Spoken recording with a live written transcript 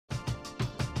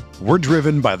We're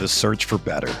driven by the search for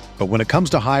better. But when it comes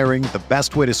to hiring, the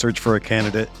best way to search for a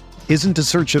candidate isn't to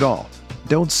search at all.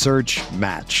 Don't search,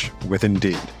 match with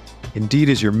Indeed. Indeed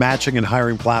is your matching and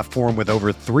hiring platform with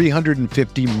over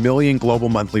 350 million global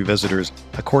monthly visitors,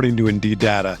 according to Indeed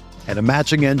data, and a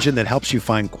matching engine that helps you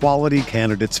find quality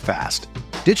candidates fast.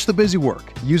 Ditch the busy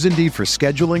work. Use Indeed for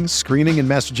scheduling, screening, and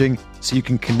messaging so you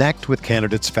can connect with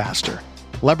candidates faster.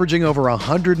 Leveraging over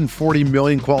 140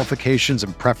 million qualifications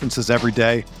and preferences every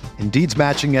day, Indeed's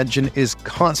matching engine is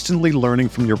constantly learning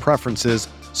from your preferences,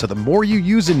 so the more you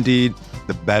use Indeed,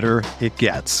 the better it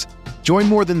gets. Join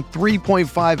more than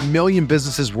 3.5 million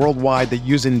businesses worldwide that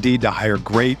use Indeed to hire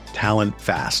great talent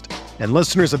fast. And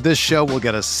listeners of this show will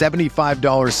get a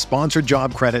 $75 sponsored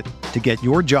job credit to get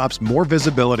your jobs more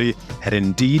visibility at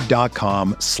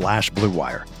Indeed.com/Blue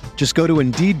Wire. Just go to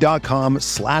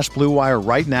Indeed.com/Blue Wire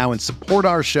right now and support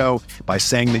our show by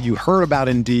saying that you heard about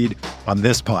Indeed on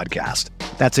this podcast.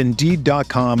 That's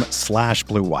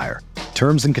Indeed.com/Blue Wire.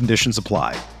 Terms and conditions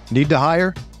apply. Need to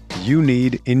hire? You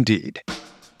need Indeed.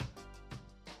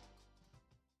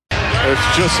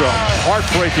 It's just a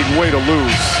heartbreaking way to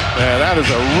lose. Man, that is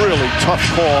a really tough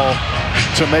call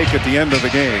to make at the end of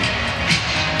the game.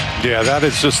 Yeah, that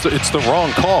is just, it's the wrong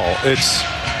call.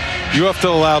 You have to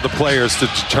allow the players to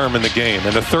determine the game.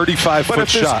 And a 35-foot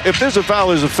shot. If there's a foul,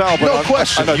 there's a foul. But no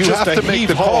question. You have to make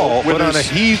the call. But on a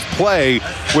heave play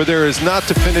where there is not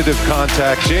definitive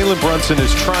contact, Jalen Brunson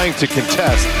is trying to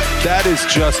contest. That is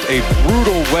just a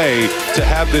brutal way to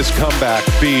have this comeback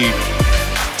be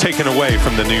taken away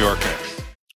from the New York Knicks.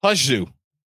 Hush Zoo.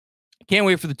 Can't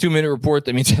wait for the 2-minute report.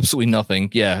 That means absolutely nothing.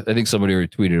 Yeah, I think somebody already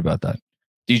tweeted about that.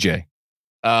 DJ.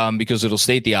 Because it'll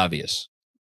state the obvious.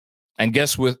 And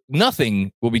guess what?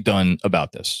 Nothing will be done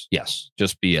about this. Yes.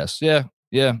 Just BS.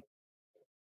 Yeah.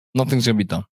 Nothing's going to be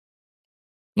done.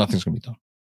 Nothing's going to be done.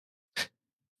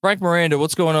 Frank Miranda,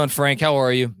 what's going on, Frank? How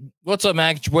are you? What's up,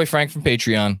 Mac? It's your boy Frank from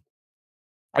Patreon.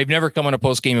 I've never come on a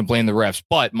post game and blamed the refs,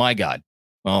 but my God.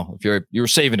 Well, if you were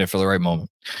saving it for the right moment.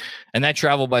 And that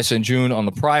travel by Senjun on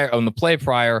the play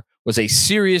prior was a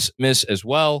serious miss as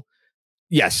well.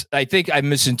 Yes, I think I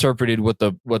misinterpreted what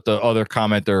the other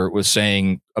commenter was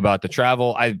saying about the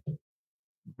travel. I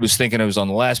was thinking it was on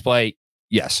the last play.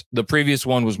 Yes, the previous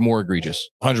one was more egregious,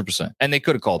 100%. And they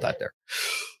could have called that there.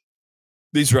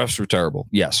 These refs were terrible.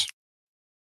 Yes.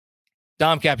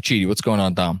 Dom Cappuccini, what's going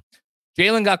on, Dom?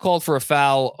 Jalen got called for a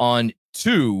foul on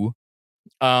 2.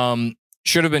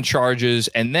 Should have been charges,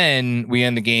 and then we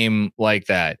end the game like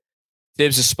that.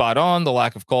 Tibbs is spot on. The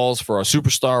lack of calls for our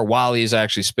superstar. Wally is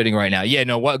actually spitting right now. Yeah,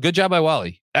 no, good job by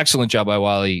Wally. Excellent job by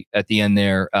Wally at the end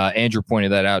there. Andrew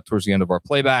pointed that out towards the end of our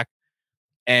playback,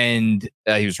 and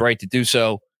he was right to do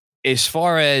so. As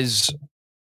far as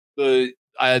the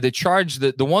charge,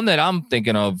 the one that I'm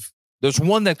thinking of, there's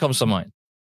one that comes to mind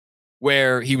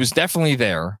where he was definitely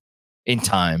there in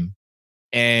time.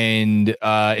 And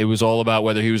it was all about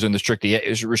whether he was in the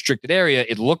restricted area.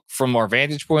 It looked from our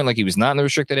vantage point like he was not in the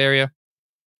restricted area.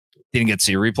 Didn't get to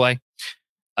see a replay.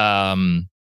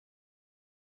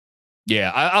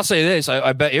 Yeah, I'll say this.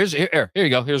 I bet here you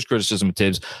go. Here's criticism of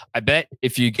Tibbs. I bet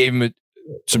if you gave him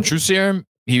some truth serum,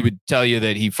 he would tell you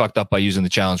that he fucked up by using the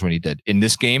challenge when he did. In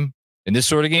this game, in this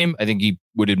sort of game, I think he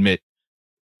would admit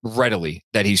readily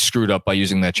that he screwed up by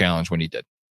using that challenge when he did.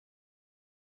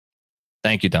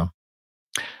 Thank you, Tom.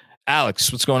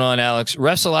 Alex, what's going on, Alex?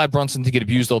 Refs allowed Brunson to get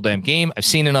abused all damn game. I've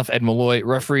seen enough Ed Malloy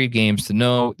referee games to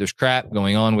know there's crap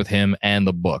going on with him and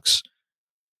the books.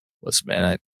 Listen,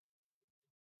 man,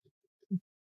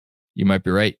 you might be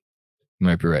right. You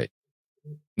might be right.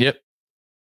 Yep.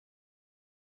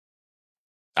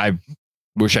 I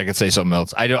wish I could say something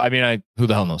else. Who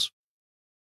the hell knows?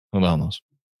 Who the hell knows?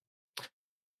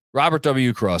 Robert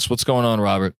W. Cross, what's going on,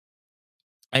 Robert?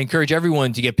 I encourage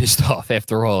everyone to get pissed off.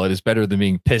 After all, it is better than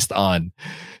being pissed on.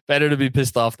 Better to be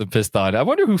pissed off than pissed on. I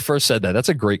wonder who first said that. That's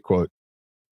a great quote.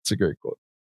 It's a great quote.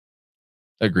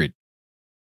 Agreed.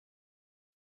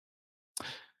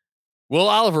 Will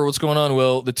Oliver, what's going on,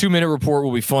 Will? The 2-minute report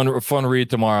will be fun to read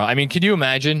tomorrow. I mean, can you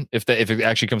imagine if it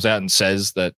actually comes out and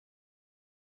says that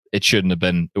it shouldn't have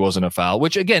been, it wasn't a foul,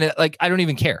 which again, like, I don't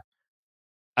even care.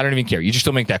 You just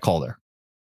don't make that call there.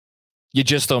 You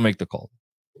just don't make the call.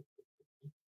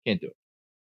 Can't do it.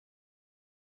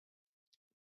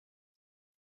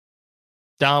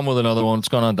 Dom with another one. What's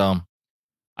going on, Dom?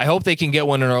 I hope they can get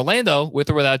one in Orlando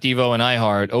with or without Devo and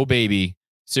iHeart. Oh, baby.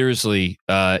 Seriously,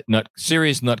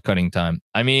 serious nut cutting time.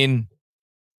 I mean,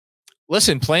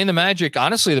 listen, playing the Magic,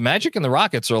 honestly, the Magic and the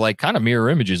Rockets are like kind of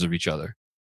mirror images of each other.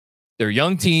 They're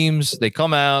young teams. They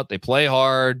come out, they play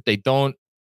hard. They don't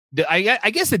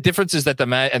I guess the difference is that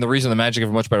and the reason the Magic have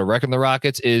a much better record than the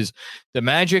Rockets is the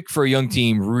Magic for a young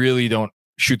team really don't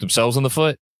shoot themselves in the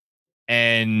foot,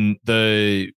 and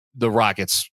the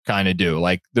Rockets kind of do.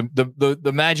 Like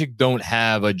the Magic don't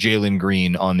have a Jalen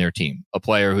Green on their team, a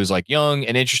player who's like young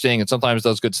and interesting and sometimes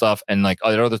does good stuff, and like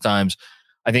at other times,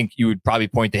 I think you would probably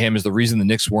point to him as the reason the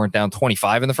Knicks weren't down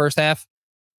 25 in the first half.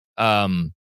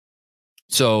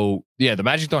 So yeah, the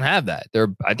Magic don't have that.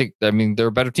 They're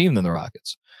a better team than the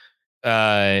Rockets.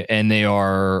 And they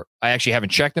are, I actually haven't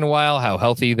checked in a while how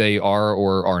healthy they are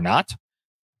or are not.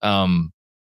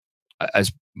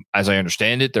 As I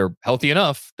understand it, they're healthy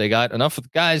enough. They got enough of the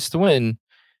guys to win.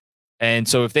 And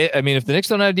so if the Knicks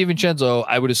don't have DiVincenzo,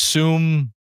 I would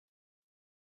assume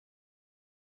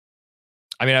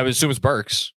it's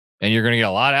Burks, and you're going to get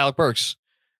a lot of Alec Burks,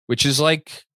 which is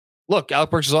like, look, Alec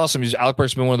Burks is awesome. Alec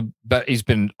Burks has been one of the best. He's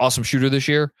been an awesome shooter this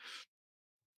year.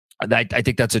 I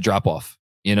think that's a drop off.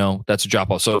 That's a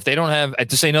drop off. So if they don't have,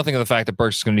 to say nothing of the fact that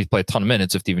Burks is going to need to play a ton of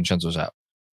minutes if DiVincenzo's out,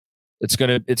 it's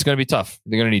gonna be tough.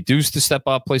 They're going to need Deuce to step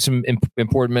up, play some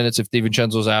important minutes if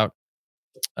DiVincenzo's out.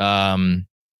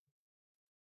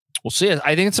 We'll see.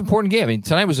 I think it's an important game. I mean,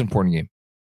 tonight was an important game.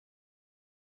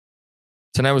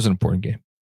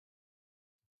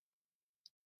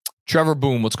 Trevor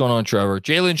Boom, what's going on, Trevor?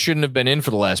 Jalen shouldn't have been in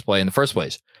for the last play in the first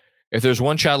place. If there's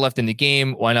one shot left in the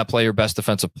game, why not play your best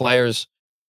defensive players?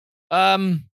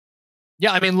 Yeah,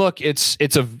 I mean, look, it's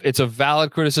a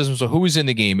valid criticism. So who was in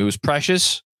the game? It was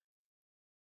Precious,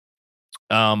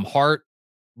 Hart,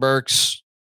 Burks.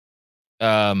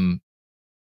 They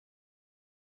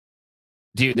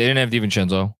didn't have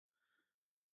DiVincenzo.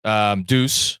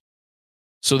 Deuce.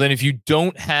 So then, if you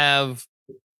don't have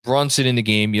Brunson in the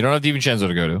game, you don't have DiVincenzo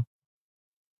to go to.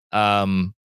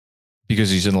 Because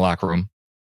he's in the locker room.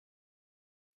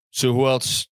 So who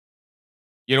else?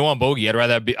 You don't want Bogey. I'd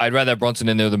rather have Brunson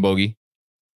in there than Bogey.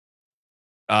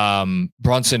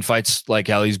 Brunson fights like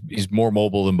hell. He's more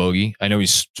mobile than Bogey. I know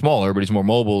he's smaller, but he's more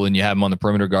mobile, and you have him on the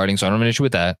perimeter guarding, so I don't have an issue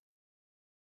with that.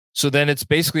 So then it's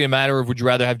basically a matter of, would you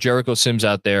rather have Jericho Sims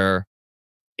out there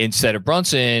instead of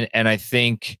Brunson? And I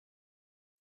think,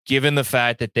 given the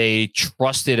fact that they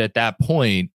trusted at that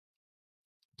point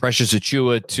Precious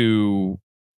Achiuwa to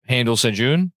handle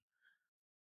Sengun,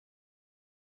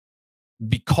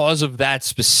 because of that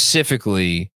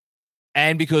specifically,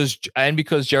 and because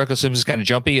Jericho Sims is kind of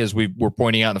jumpy, as we were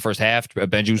pointing out in the first half,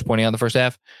 Benji was pointing out in the first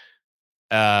half,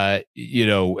 and you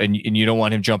don't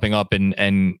want him jumping up and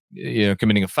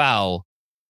committing a foul.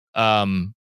 I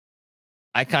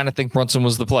kind of think Brunson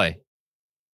was the play.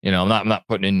 I'm not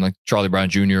putting in like Charlie Brown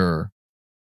Jr. or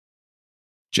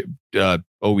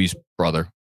Obi's brother.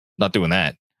 Not doing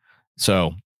that.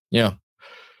 So yeah.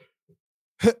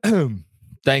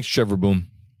 Thanks, Trevor Boom.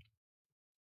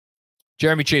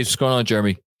 Jeremy Chase, what's going on,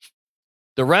 Jeremy?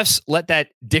 The refs let that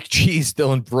Dick Cheese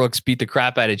Dylan Brooks beat the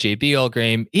crap out of JB all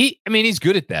game. He's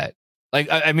good at that. Like,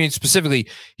 specifically,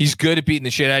 he's good at beating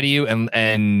the shit out of you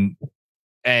and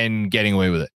getting away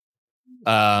with it.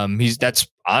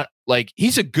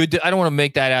 He's a good. I don't want to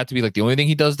make that out to be like the only thing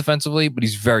he does defensively, but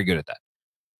he's very good at that,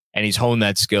 and he's honed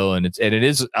that skill, and it's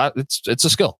a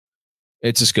skill.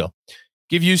 It's a skill.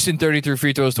 Give Houston 33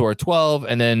 free throws to our 12,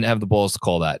 and then have the balls to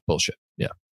call that bullshit. Yeah.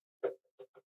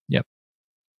 Yep.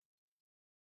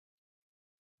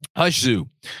 Hush Zoo.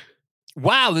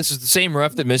 Wow, this is the same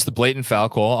ref that missed the blatant foul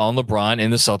call on LeBron in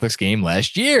the Celtics game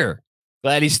last year.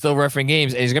 Glad he's still refereeing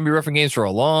games, and he's going to be refereeing games for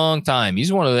a long time.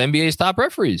 He's one of the NBA's top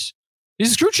referees.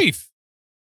 He's the crew chief.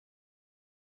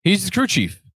 He's the crew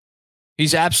chief.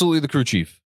 He's absolutely the crew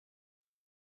chief.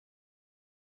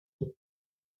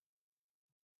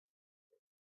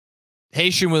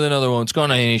 Haitian with another one. What's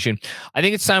going on, Haitian? I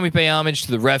think it's time we pay homage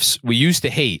to the refs we used to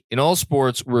hate. In all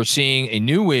sports, we're seeing a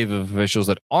new wave of officials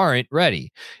that aren't ready.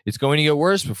 It's going to get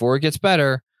worse before it gets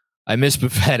better. I miss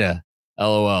Buffetta.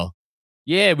 LOL.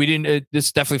 Yeah, we didn't.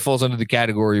 This definitely falls under the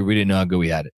category we didn't know how good we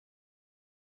had it.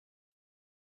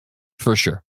 For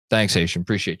sure. Thanks, Haitian.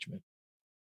 Appreciate you,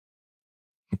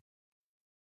 man.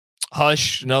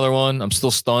 Hush, another one. I'm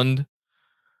still stunned.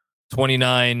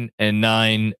 29 to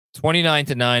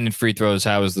 9 in free throws.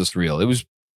 How is this real? It was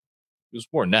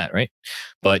more than that, right?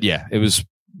 But yeah, it was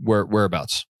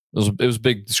whereabouts. It was a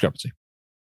big discrepancy.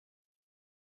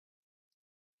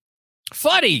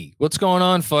 Fuddy, what's going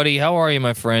on, Fuddy? How are you,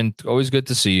 my friend? Always good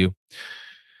to see you.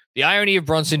 The irony of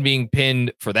Brunson being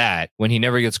pinned for that when he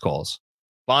never gets calls.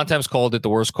 Bontemps called it the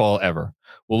worst call ever.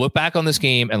 We'll look back on this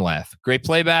game and laugh. Great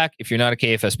playback. If you're not a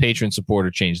KFS patron supporter,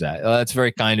 change that. That's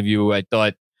very kind of you. I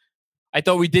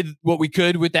thought we did what we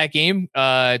could with that game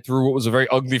through what was a very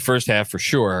ugly first half for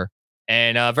sure,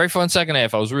 and a very fun second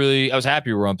half. I was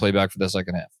happy we were on playback for the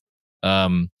second half.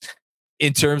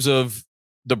 In terms of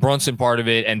the Brunson part of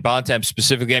it and Bontemps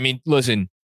specifically, I mean, listen,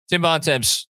 Tim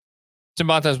Bontemps been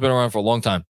around for a long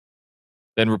time,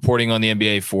 been reporting on the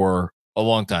NBA for a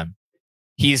long time.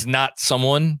 He's not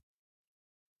someone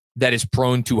that is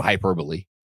prone to hyperbole.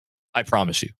 I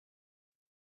promise you.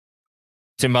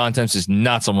 Tim Bontemps is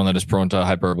not someone that is prone to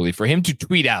hyperbole. For him to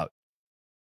tweet out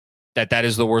that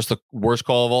is the worst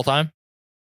call of all time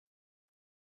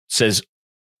says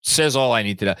all I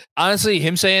need to know. Honestly,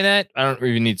 him saying that, I don't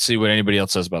even need to see what anybody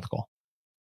else says about the call.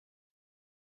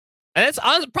 And that's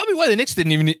probably why the Knicks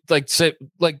didn't even say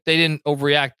they didn't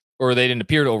overreact, or they didn't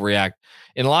appear to overreact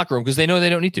in the locker room, because they know they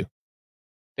don't need to.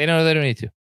 They know they don't need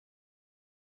to,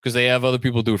 because they have other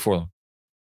people do it for them.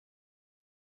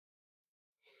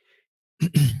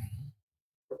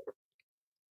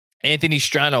 Anthony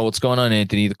Strano, what's going on,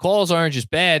 Anthony? The calls aren't just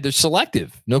bad; they're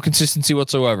selective. No consistency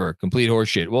whatsoever. Complete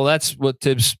horseshit. Well, that's what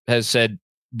Tibbs has said,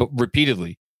 but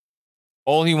repeatedly.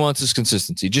 All he wants is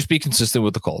consistency. Just be consistent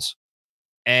with the calls.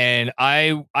 And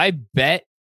I bet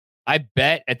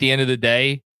at the end of the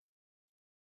day,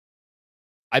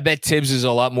 I bet Tibbs is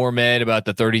a lot more mad about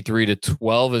the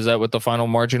 33-12. Is that what the final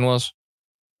margin was?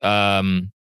 I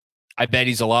bet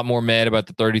he's a lot more mad about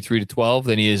the 33-12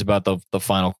 than he is about the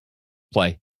final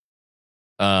play.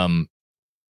 33-12.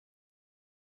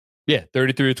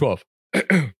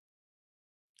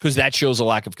 Because that shows a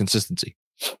lack of consistency.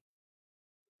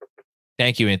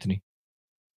 Thank you, Anthony.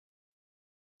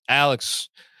 Alex,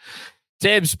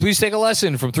 Tibbs, please take a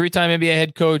lesson from three-time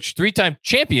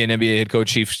champion NBA head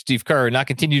coach Steve Kerr. Not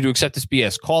continue to accept this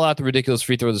BS. Call out the ridiculous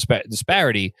free throw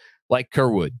disparity like Kerr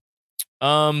would.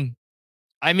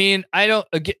 I mean, I don't.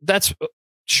 That's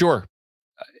sure.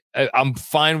 I'm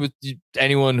fine with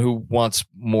anyone who wants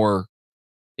more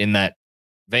in that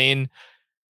vein.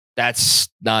 That's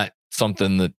not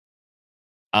something that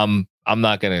I'm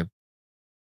not gonna.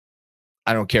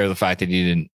 I don't care the fact that he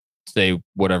didn't say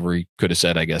whatever he could have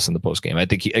said, I guess, in the post game. I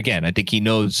think he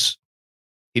knows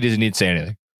he doesn't need to say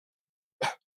anything.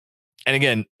 And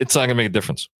again, it's not gonna make a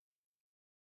difference.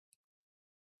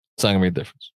 It's not gonna make a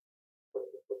difference.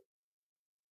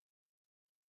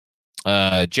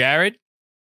 Jared,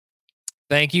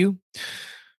 thank you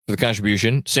for the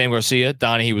contribution. Sam Garcia,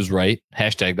 Donnie, he was right.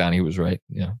 Hashtag Donnie, he was right.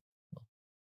 Yeah.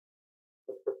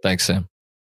 Thanks, Sam.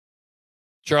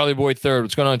 Charlie Boy third.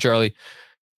 What's going on, Charlie?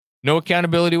 No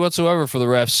accountability whatsoever for the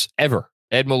refs ever.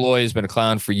 Ed Malloy has been a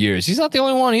clown for years. He's not the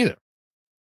only one either.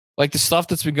 Like the stuff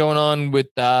that's been going on with,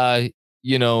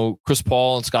 Chris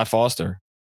Paul and Scott Foster.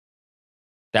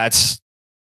 That's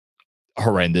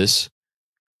horrendous.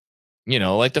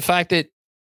 Like the fact that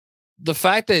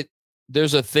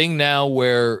there's a thing now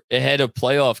where ahead of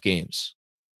playoff games,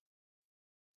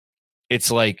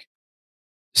 it's like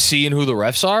seeing who the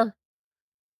refs are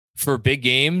for big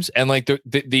games, and like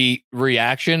the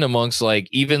reaction amongst like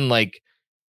even like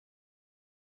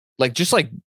just like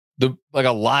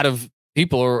a lot of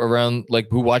people around like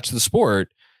who watch the sport,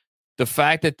 the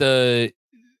fact that the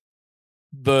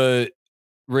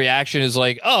reaction is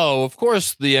like, oh, of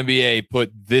course the NBA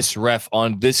put this ref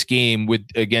on this game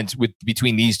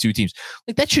between these two teams.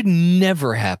 Like that should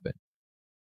never happen.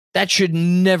 That should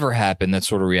never happen, that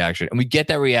sort of reaction. And we get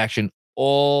that reaction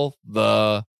all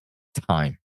the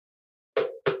time.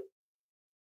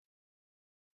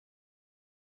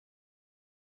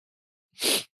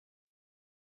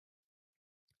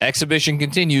 Exhibition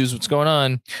continues. What's going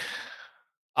on?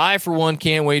 I, for one,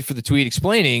 can't wait for the tweet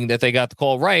explaining that they got the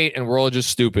call right and we're all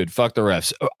just stupid. Fuck the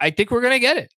refs. I think we're going to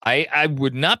get it. I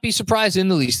would not be surprised in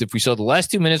the least if we saw the last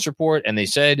 2 minutes report and they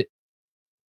said,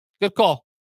 good call.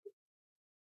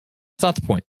 It's not the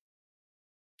point.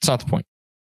 It's not the point.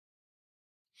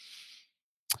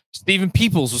 Stephen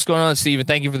Peoples, what's going on, Stephen?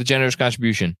 Thank you for the generous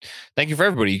contribution. Thank you for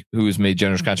everybody who has made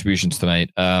generous contributions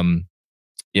tonight.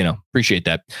 Appreciate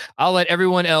that. I'll let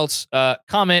everyone else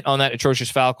comment on that atrocious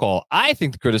foul call. I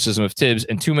think the criticism of Tibbs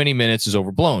and too many minutes is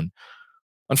overblown.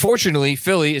 Unfortunately,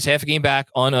 Philly is half a game back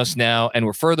on us now, and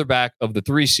we're further back of the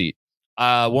 3 seed.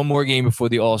 One more game before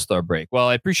the All-Star break. Well,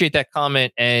 I appreciate that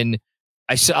comment, and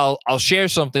I'll share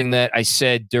something that I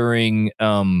said during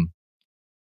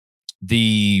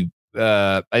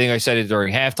I think I said it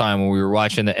during halftime when we were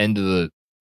watching the end of the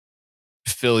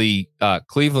Philly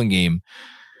Cleveland game.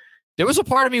 There was a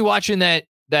part of me watching the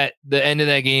end of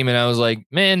that game, and I was like,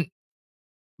 man,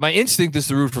 my instinct is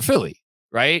to root for Philly,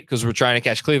 right? Because we're trying to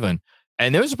catch Cleveland.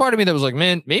 And there was a part of me that was like,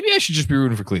 man, maybe I should just be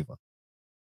rooting for Cleveland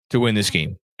to win this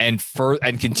game and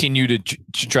continue to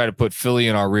try to put Philly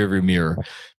in our rearview mirror,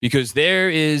 because there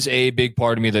is a big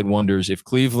part of me that wonders if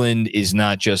Cleveland is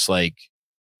not just like,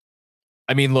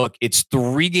 I mean, look, it's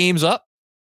 3 games up.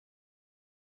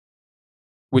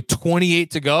 with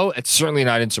 28 to go, it's certainly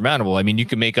not insurmountable. I mean, you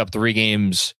can make up 3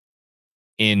 games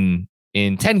in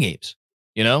 10 games,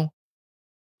 you know?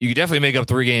 You could definitely make up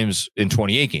 3 games in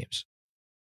 28 games.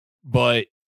 But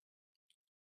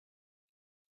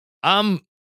and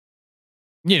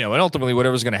ultimately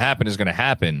whatever's going to happen is going to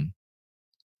happen.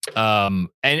 And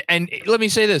let me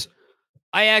say this.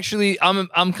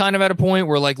 I'm kind of at a point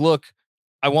where, like, look,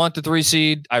 I want the 3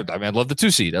 seed. I mean, I'd love the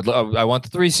 2 seed. I want the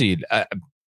 3 seed.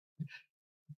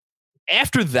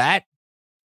 After that,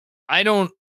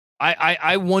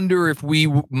 I wonder if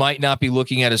we might not be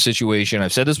looking at a situation.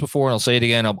 I've said this before and I'll say it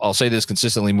again. I'll say this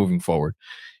consistently moving forward.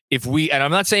 And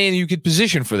I'm not saying you could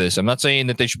position for this. I'm not saying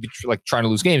that they should be like trying to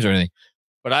lose games or anything,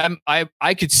 but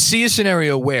I could see a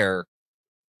scenario where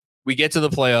we get to the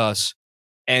playoffs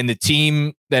and the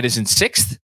team that is in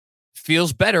 6th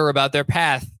feels better about their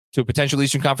path to a potential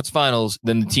Eastern Conference Finals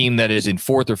than the team that is in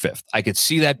 4th or 5th. I could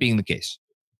see that being the case.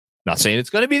 Not saying it's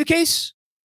going to be the case.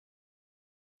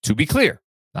 To be clear,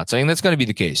 not saying that's going to be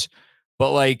the case,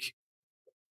 but like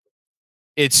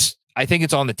I think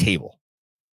it's on the table.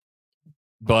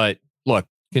 But look,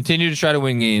 continue to try to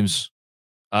win games,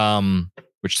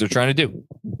 which they're trying to do.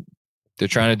 They're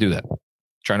trying to do that.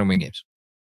 Trying to win games.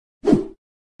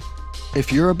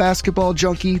 If you're a basketball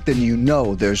junkie, then you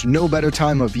know there's no better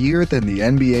time of year than the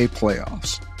NBA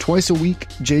playoffs. Twice a week,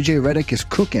 JJ Redick is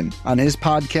cooking on his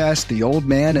podcast, The Old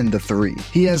Man and the Three.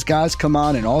 He has guys come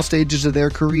on in all stages of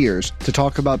their careers to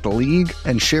talk about the league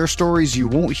and share stories you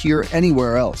won't hear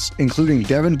anywhere else, including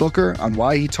Devin Booker on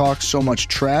why he talks so much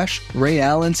trash, Ray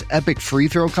Allen's epic free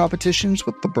throw competitions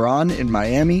with LeBron in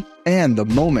Miami, and the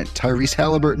moment Tyrese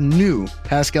Halliburton knew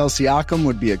Pascal Siakam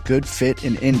would be a good fit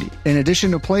in Indy. In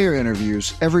addition to player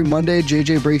interviews, every Monday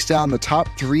JJ breaks down the top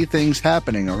 3 things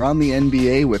happening around the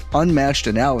NBA with unmatched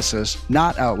analysis,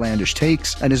 not outlandish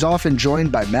takes, and is often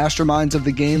joined by masterminds of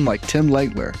the game like Tim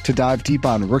Legler to dive deep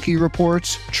on rookie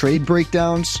reports, trade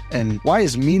breakdowns, and why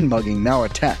is mean mugging now a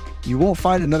tech? You won't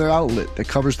find another outlet that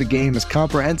covers the game as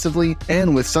comprehensively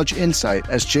and with such insight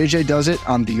as JJ does it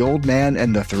on The Old Man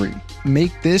and the Three.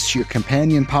 Make this your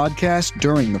companion podcast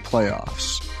during the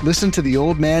playoffs. Listen to The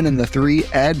Old Man and the Three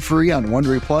ad-free on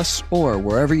Wondery Plus or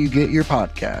wherever you get your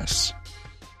podcasts.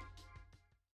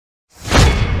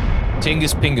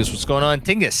 Tingus Pingus, what's going on,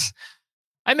 Tingus?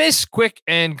 I miss Quick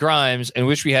and Grimes and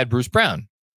wish we had Bruce Brown.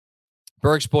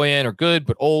 Burks, Boyan are good,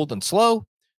 but old and slow.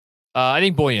 I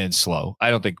think Boyan's slow.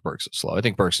 I don't think Burks is slow. I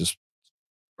think Burks is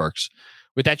Burks.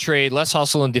 With that trade, less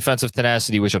hustle and defensive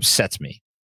tenacity, which upsets me.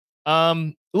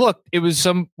 Look, it was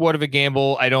somewhat of a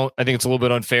gamble. I think it's a little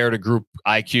bit unfair to group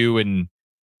IQ and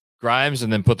Grimes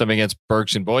and then put them against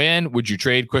Burks and Boyan. Would you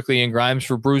trade quickly in Grimes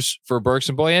for Burks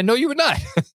and Boyan? No, you would not.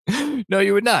 No,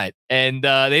 you would not. And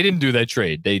they didn't do that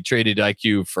trade. They traded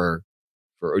IQ for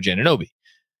OG Anunoby.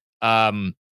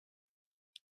 I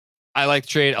like the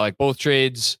trade. I like both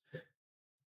trades.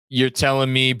 You're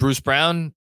telling me Bruce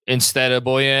Brown instead of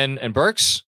Boyan and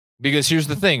Burks? Because here's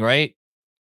the thing, right?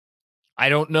 I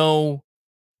don't know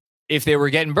if they were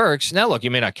getting Burks. Now, look,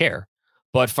 you may not care.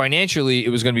 But financially, it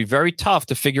was going to be very tough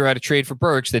to figure out a trade for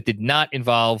Burks that did not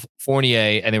involve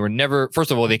Fournier. And they were never,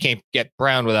 first of all, they can't get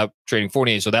Brown without trading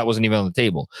Fournier. So that wasn't even on the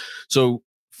table. So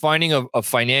finding a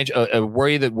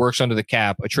way that works under the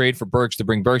cap, a trade for Burks to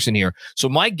bring Burks in here. So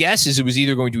my guess is it was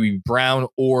either going to be Brown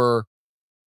or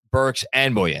Burks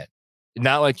and Boyan.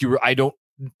 Not like I don't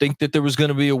think that there was going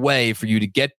to be a way for you to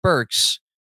get Burks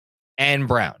and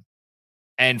Brown.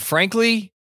 And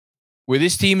frankly, where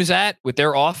this team is at with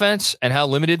their offense and how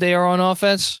limited they are on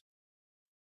offense,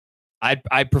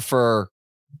 I prefer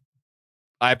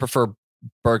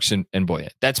Burks and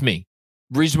Boyan. That's me.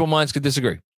 Reasonable minds could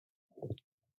disagree,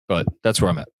 but that's where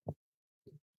I'm at.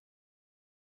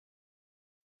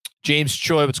 James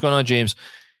Choi, what's going on, James?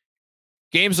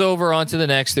 Game's over, on to the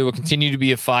next. There will continue to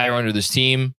be a fire under this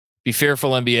team. Be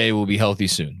fearful, NBA will be healthy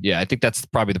soon. Yeah, I think that's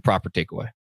probably the proper takeaway.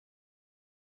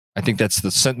 I think that's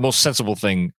the most sensible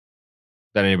thing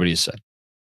that anybody has said.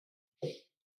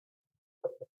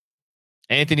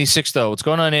 Anthony Sixto, what's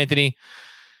going on, Anthony?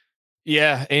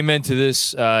 Yeah, amen to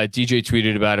this. DJ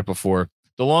tweeted about it before.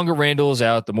 The longer Randall is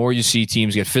out, the more you see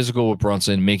teams get physical with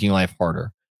Brunson, making life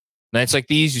harder. Nights like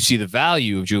these, you see the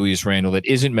value of Julius Randle that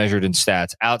isn't measured in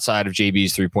stats outside of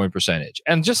JB's 3-point percentage.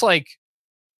 And just like,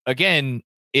 again,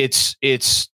 it's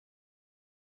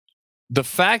the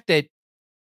fact that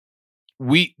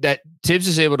Tibbs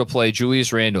is able to play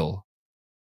Julius Randle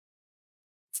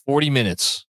 40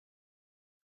 minutes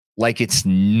like it's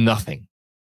nothing.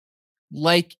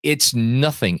 Like it's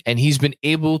nothing. And he's been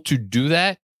able to do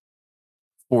that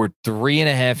for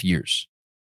 3.5 years.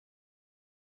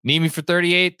 Need me for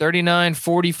 38, 39,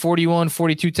 40, 41,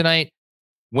 42 tonight.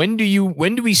 When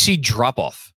do we see drop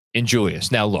off in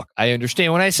Julius? Now, look, I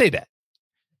understand when I say that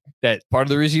part of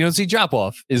the reason you don't see drop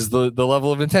off is the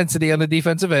level of intensity on the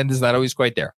defensive end is not always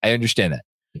quite there. I understand that.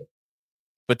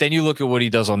 But then you look at what he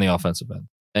does on the offensive end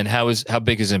and how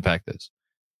big his impact is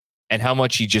and how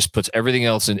much he just puts everything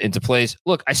else into place.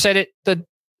 Look, I said it.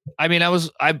 I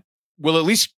will at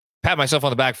least pat myself on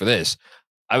the back for this.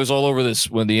 I was all over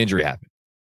this when the injury happened.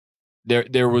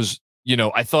 There was,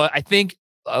 I think,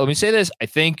 let me say this. I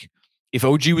think if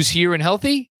OG was here and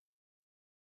healthy,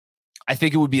 I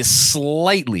think it would be a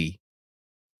slightly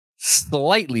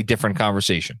different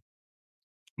conversation,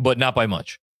 but not by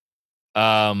much.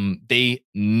 They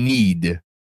need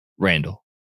Randall.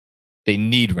 They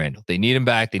need Randall. They need him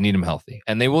back. They need him healthy,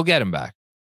 and they will get him back.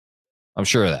 I'm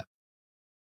sure of that.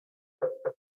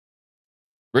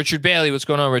 Richard Bailey, what's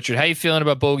going on, Richard? How you feeling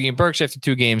about Bogey and Burks after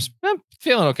 2 games? I'm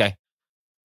feeling okay.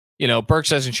 Burks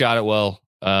hasn't shot it well.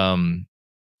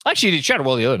 Actually, he shot it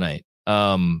well the other night.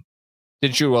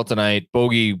 Didn't shoot well tonight.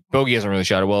 Bogey hasn't really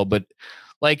shot it well, but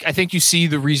I think you see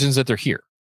the reasons that they're here.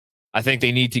 I think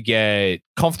they need to get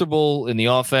comfortable in the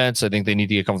offense. I think they need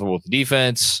to get comfortable with the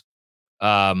defense.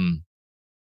 I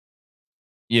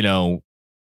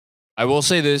will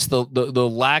say this: the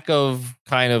lack of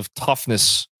kind of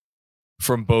toughness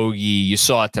from Bogey, you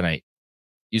saw it tonight.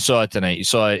 You saw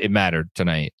it mattered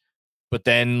tonight. But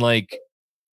then,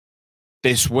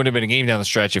 this wouldn't have been a game down the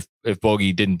stretch if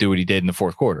Bogey didn't do what he did in the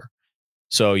fourth quarter.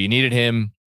 So you needed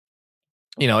him.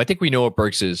 I think we know what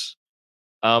Burks is.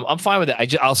 I'm fine with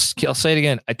it. I'll say it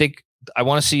again. I think I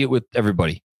want to see it with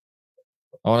everybody.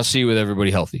 I want to see it with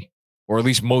everybody healthy, or at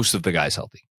least most of the guys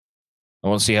healthy. I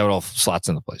want to see how it all slots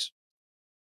into place.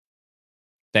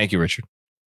 Thank you, Richard.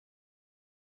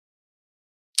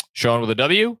 Sean with a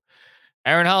W.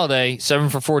 Aaron Holiday, 7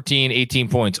 for 14, 18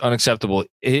 points. Unacceptable.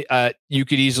 You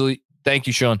could easily, thank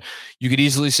you, Sean. You could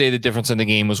easily say the difference in the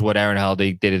game was what Aaron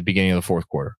Holiday did at the beginning of the fourth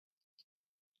quarter.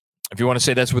 If you want to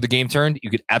say that's where the game turned, you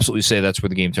could absolutely say that's where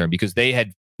the game turned because they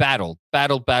had battled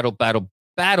back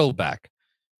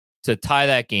to tie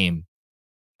that game.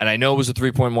 And I know it was a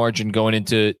 3-point margin going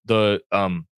into the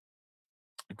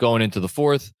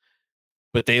fourth,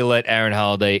 but they let Aaron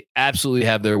Holiday absolutely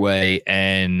have their way,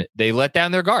 and they let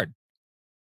down their guard.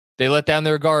 They let down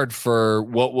their guard for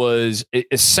what was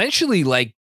essentially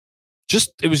it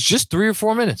was just 3 or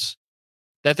 4 minutes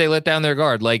that they let down their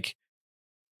guard.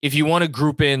 If you want to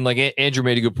group in, Andrew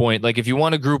made a good point. If you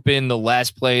want to group in the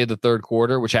last play of the third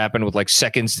quarter, which happened with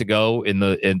seconds to go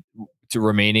to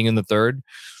remaining in the third,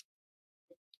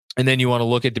 and then you want to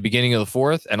look at the beginning of the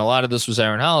fourth, and a lot of this was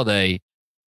Aaron Holiday.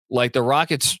 The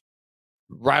Rockets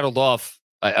rattled off.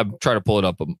 I'm trying to pull it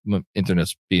up, but my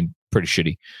internet's being pretty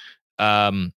shitty.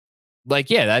 That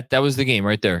was the game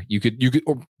right there. You could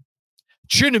or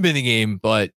shouldn't have been the game,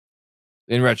 but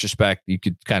in retrospect, you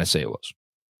could kind of say it was.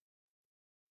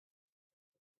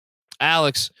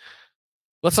 Alex,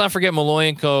 let's not forget Malloy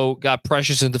and Co. got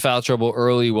Precious into foul trouble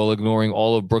early while ignoring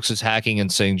all of Brooks's hacking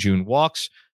and saying June walks.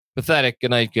 Pathetic.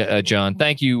 Good night, John.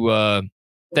 Thank you,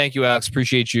 Alex.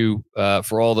 Appreciate you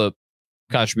for all the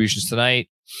contributions tonight.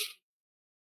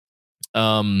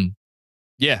 It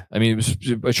was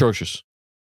atrocious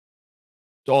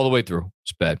all the way through.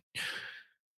 It's bad.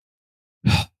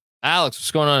 Alex,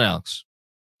 what's going on, Alex?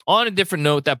 On a different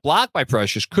note, that block by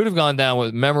Precious could have gone down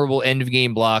with memorable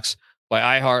end-of-game blocks by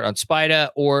Ihart on Spida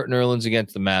or Nerlens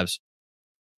against the Mavs.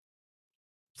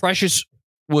 Precious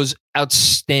was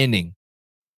outstanding.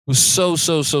 Was so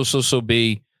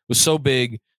big. Was so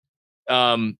big.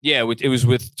 It was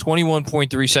with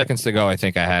 21.3 seconds to go. I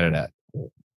think I had it at.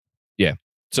 Yeah.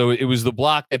 So it was the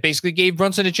block that basically gave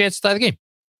Brunson a chance to tie the game.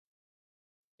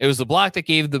 It was the block that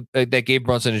gave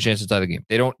Brunson a chance to tie the game.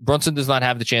 Brunson does not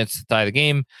have the chance to tie the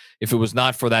game if it was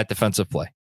not for that defensive play.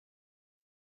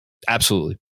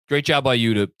 Absolutely. Great job by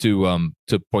you to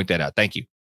point that out. Thank you,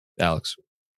 Alex.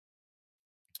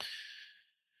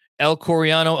 El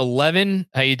Coriano 11.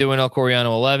 How you doing, El Coriano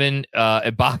 11?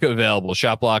 Ibaka available,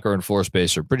 shot blocker and floor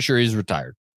spacer. Pretty sure he's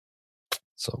retired.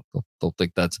 So don't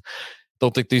think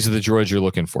these are the droids you're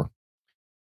looking for.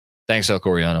 Thanks, El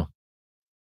Coriano.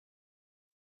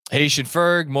 Haitian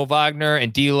Ferg, Mo Wagner,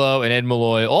 and D'Lo and Ed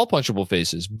Malloy, all punchable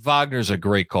faces. Wagner's a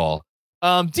great call.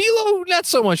 D'Lo, not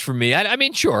so much for me. I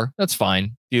mean, sure, that's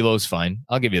fine. D'Lo's fine.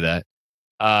 I'll give you that.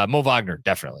 Mo Wagner,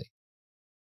 definitely.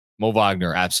 Mo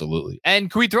Wagner, absolutely. And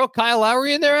can we throw Kyle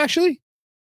Lowry in there, actually?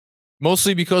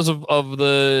 Mostly because of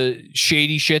the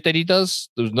shady shit that he does.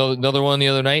 There was another one the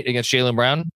other night against Jaylen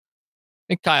Brown. I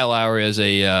think Kyle Lowry has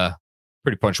a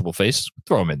pretty punchable face.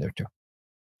 Throw him in there, too.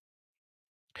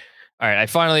 All right, I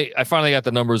finally got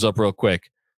the numbers up real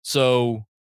quick. So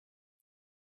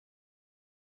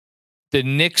the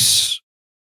Knicks,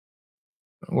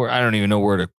 or I don't even know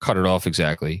where to cut it off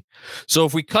exactly. So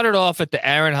if we cut it off at the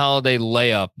Aaron Holiday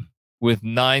layup with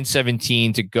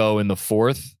 9:17 to go in the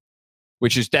fourth,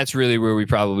 that's really where we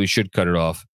probably should cut it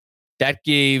off. That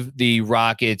gave the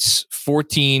Rockets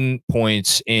 14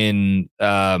 points in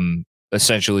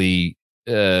essentially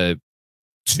 2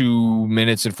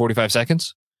 minutes and 45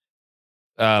 seconds.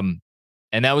 And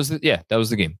that was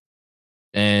the game.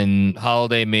 And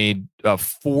Holiday made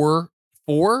four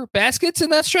baskets in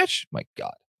that stretch. My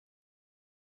God.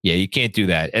 Yeah, you can't do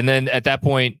that. And then at that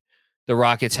point, the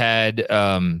Rockets had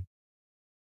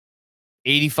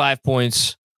 85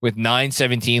 points with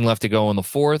 9:17 left to go in the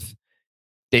fourth.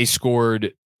 They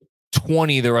scored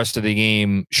 20 the rest of the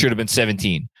game. Should have been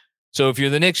 17. So if you're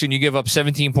the Knicks and you give up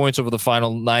 17 points over the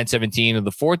final 9:17 of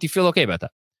the fourth, you feel okay about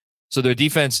that. So their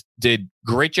defense did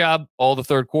great job all the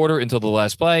third quarter until the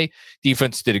last play.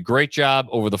 Defense did a great job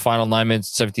over the final 9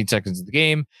 minutes, 17 seconds of the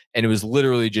game. And it was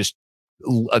literally just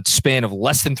a span of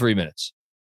less than 3 minutes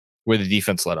where the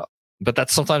defense let up. But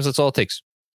sometimes that's all it takes.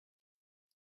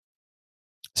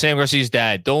 Sam Garcia's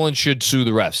dad, Dolan should sue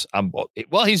the refs.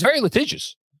 Well, he's very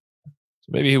litigious. So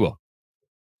maybe he will.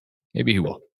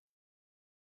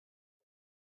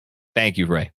 Thank you,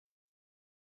 Ray.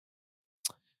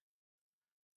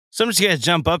 So I'm just going to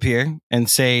jump up here and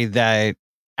say that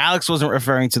Alex wasn't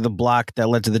referring to the block that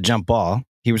led to the jump ball.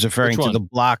 He was referring to the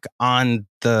block on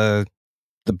the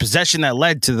possession that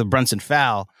led to the Brunson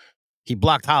foul. He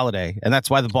blocked Holiday, and that's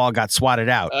why the ball got swatted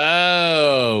out.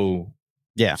 Oh.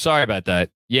 Yeah. Sorry about that.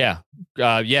 Yeah.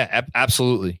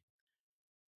 Absolutely.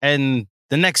 And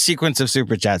the next sequence of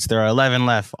Super Chats, there are 11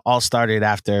 left, all started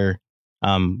after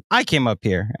I came up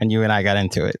here and you and I got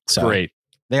into it. So great.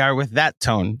 They are with that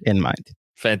tone in mind.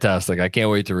 Fantastic. I can't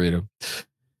wait to read them.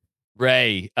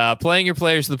 Ray, playing your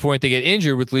players to the point they get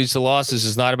injured, which leads to losses,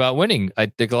 is not about winning. I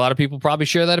think a lot of people probably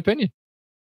share that opinion.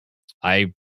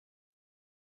 I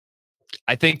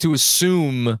think to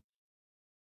assume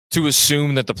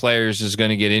that the players are going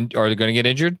to get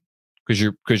injured because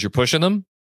you're pushing them.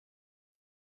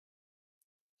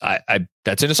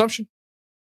 That's an assumption.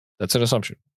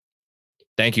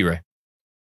 Thank you, Ray.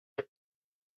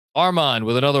 Armand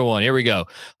with another one. Here we go.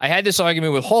 I had this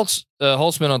argument with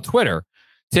Holtzman on Twitter.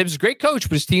 Tibbs is a great coach,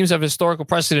 but his teams have historical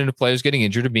precedent of players getting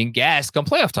injured or being gassed come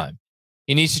playoff time.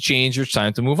 He needs to change or it's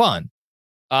time to move on.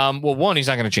 Well, one, he's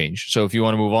not going to change. So if you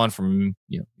want to move on from him,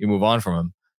 you move on from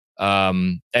him.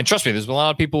 And trust me, there's been a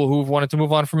lot of people who've wanted to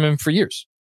move on from him for years.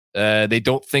 They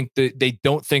don't think the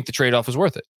trade-off is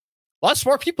worth it. A lot of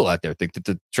smart people out there think that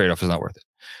the trade-off is not worth it.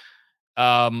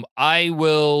 I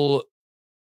will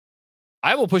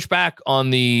push back on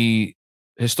the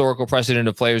historical precedent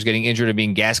of players getting injured and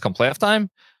being gassed come playoff time.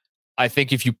 I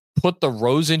think if you put the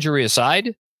Rose injury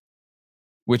aside,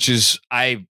 which is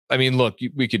I mean, look,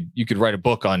 you could write a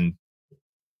book on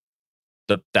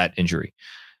that injury.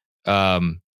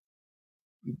 One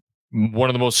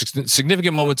of the most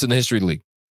significant moments in the history of the league.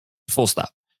 Full stop.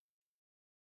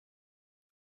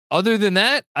 Other than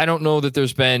that, I don't know that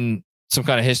there's been some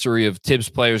kind of history of Tibbs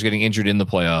players getting injured in the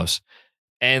playoffs.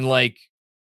 And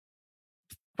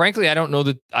frankly, I don't know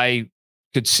that I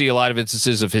could see a lot of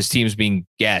instances of his teams being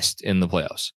gassed in the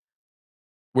playoffs.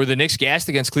 Were the Knicks gassed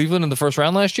against Cleveland in the first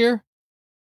round last year?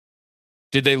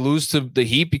 Did they lose to the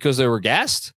Heat because they were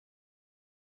gassed?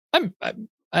 I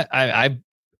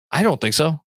don't think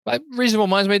so. Reasonable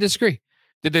minds may disagree.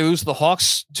 Did they lose to the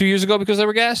Hawks 2 years ago because they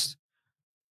were gassed?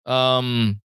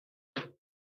 I'm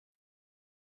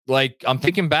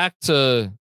thinking back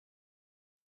to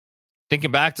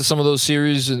some of those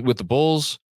series with the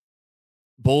Bulls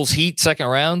Heat second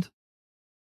round,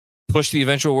 pushed the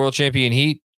eventual world champion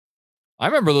Heat. I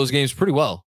remember those games pretty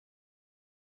well.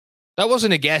 That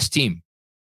wasn't a gassed team.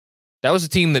 That was a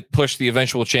team that pushed the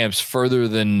eventual champs further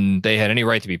than they had any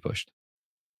right to be pushed.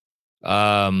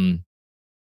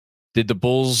 Did the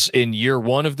Bulls in year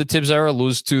one of the Tibbs era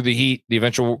lose to the Heat, the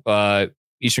eventual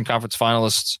Eastern Conference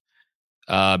finalists,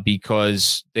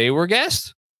 because they were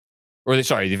gassed? Or the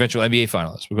eventual NBA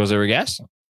finalists because they were gassed?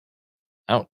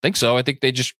 I don't think so. I think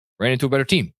they just ran into a better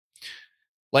team.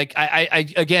 I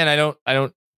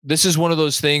don't. This is one of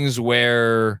those things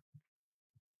where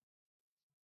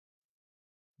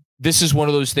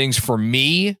for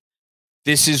me,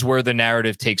 this is where the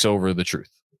narrative takes over the truth.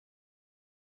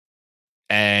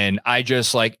 And I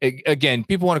just again,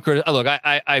 people want to criticize. Look,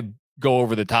 I go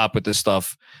over the top with this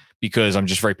stuff because I'm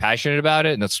just very passionate about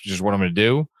it. And that's just what I'm going to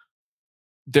do.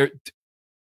 There,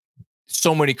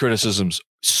 so many criticisms,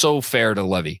 so fair to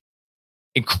levy,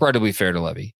 incredibly fair to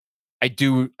levy.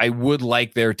 I would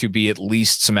like there to be at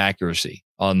least some accuracy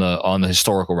on the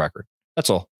historical record. That's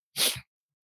all.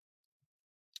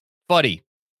 buddy.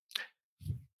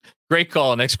 Great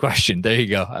call. Next question. There you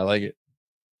go. I like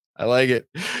it.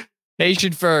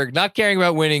 Haitian Ferg, not caring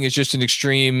about winning is just as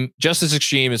extreme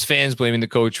as fans blaming the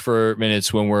coach for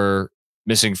minutes when we're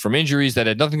missing from injuries that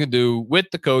had nothing to do with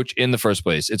the coach in the first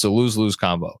place. It's a lose-lose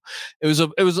combo. It was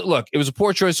a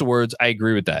poor choice of words. I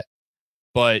agree with that.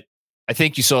 But I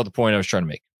think you saw the point I was trying to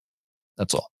make.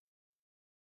 That's all.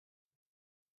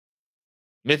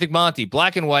 Mythic Monty,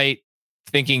 black and white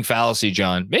thinking fallacy,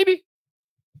 John. Maybe.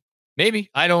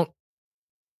 I don't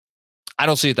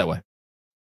see it that way.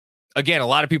 Again, a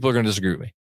lot of people are going to disagree with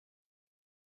me.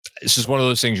 This is one of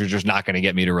those things you're just not going to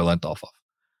get me to relent off of.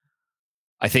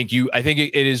 I think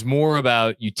it is more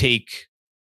about you take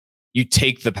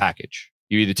the package.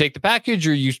 You either take the package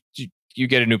or you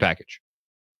get a new package.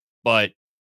 But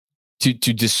to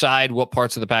decide what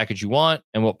parts of the package you want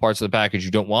and what parts of the package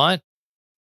you don't want,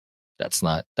 that's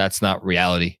not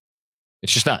reality.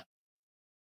 It's just not.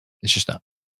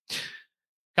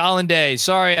 Colin Day,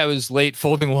 sorry I was late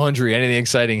folding laundry. Anything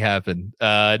exciting happened?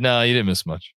 No, you didn't miss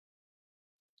much.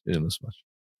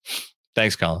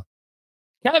 Thanks, Colin.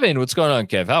 Kevin, what's going on,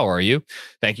 Kev? How are you?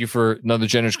 Thank you for another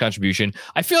generous contribution.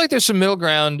 I feel like there's some middle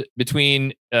ground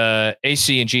between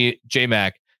AC and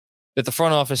JMac that the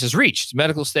front office has reached.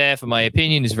 Medical staff, in my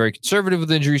opinion, is very conservative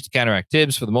with injuries to counteract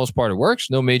Tibbs. For the most part, it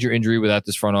works. No major injury without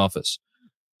this front office,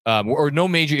 or no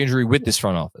major injury with this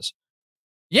front office.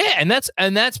 Yeah, and that's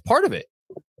part of it.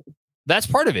 That's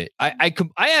part of it. I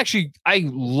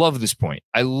love this point.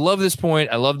 I love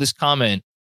this comment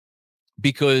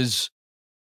because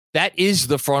that is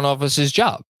the front office's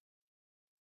job.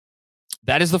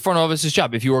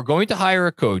 If you are going to hire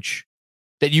a coach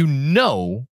that you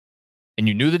know, and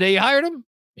you knew the day you hired him,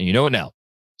 and you know it now,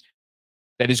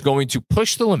 that is going to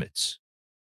push the limits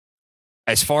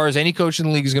as far as any coach in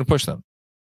the league is going to push them,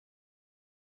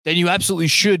 then you absolutely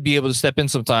should be able to step in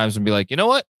sometimes and be like, you know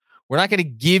what? We're not going to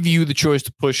give you the choice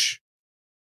to push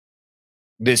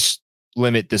this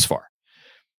limit this far,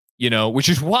 which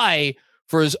is why,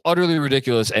 for as utterly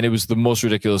ridiculous, and it was the most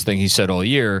ridiculous thing he said all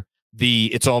year, the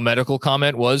 "it's all medical"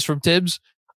 comment was from Tibbs.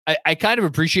 I kind of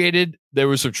appreciated there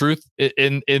was some truth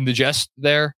in the jest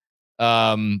there.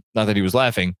 Not that he was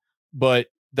laughing, but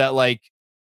that, like,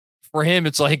 for him,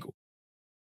 it's like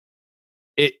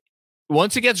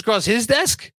once it gets across his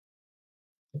desk,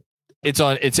 it's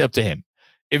up to him.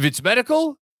 If it's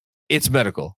medical, it's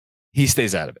medical. He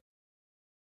stays out of it.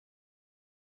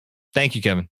 Thank you,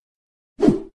 Kevin.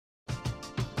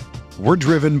 We're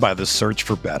driven by the search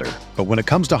for better. But when it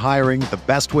comes to hiring, the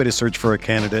best way to search for a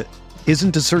candidate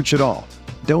isn't to search at all.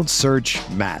 Don't search,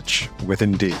 match with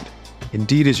Indeed.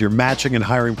 Indeed is your matching and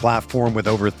hiring platform with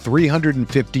over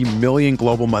 350 million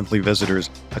global monthly visitors,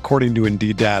 according to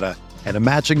Indeed data, and a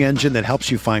matching engine that helps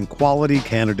you find quality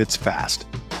candidates fast.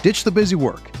 Ditch the busy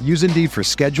work. Use Indeed for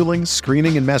scheduling,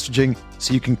 screening, and messaging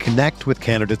so you can connect with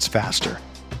candidates faster.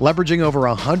 Leveraging over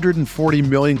 140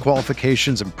 million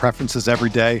qualifications and preferences every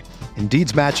day,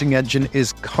 Indeed's matching engine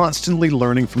is constantly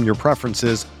learning from your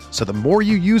preferences, so the more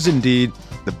you use Indeed,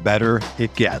 the better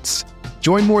it gets.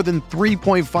 Join more than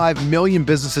 3.5 million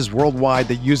businesses worldwide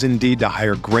that use Indeed to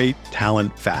hire great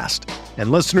talent fast. And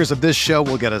listeners of this show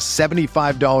will get a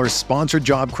 $75 sponsored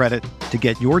job credit to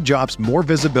get your jobs more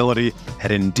visibility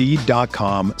at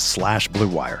Indeed.com/Blue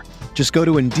Wire. Just go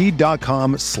to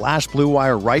Indeed.com/Blue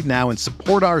Wire right now and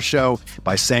support our show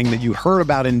by saying that you heard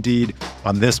about Indeed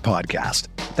on this podcast.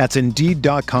 That's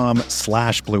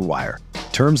Indeed.com/Blue Wire.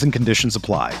 Terms and conditions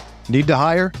apply. Need to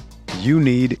hire? You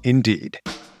need Indeed.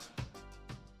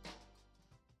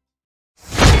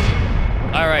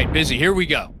 All right, busy. Here we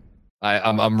go.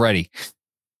 I'm ready.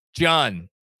 John,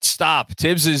 stop.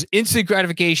 Tibbs is instant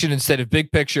gratification instead of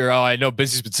big picture. Oh, I know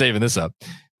Busy's been saving this up.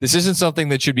 This isn't something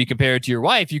that should be compared to your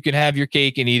wife. You can have your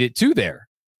cake and eat it too there.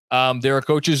 There are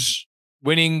coaches,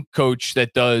 winning coach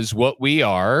that does what we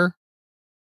are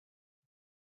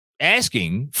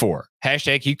asking for.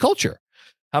 Hashtag heat culture.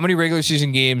 How many regular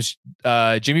season games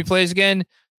Jimmy plays again?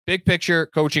 Big picture,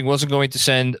 coaching wasn't going to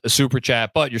send a super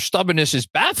chat, but your stubbornness is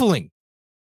baffling.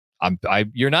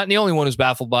 You're not the only one who's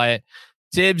baffled by it.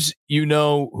 Tibbs, you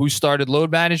know who started load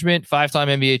management? 5-time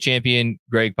NBA champion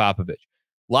Greg Popovich.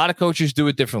 A lot of coaches do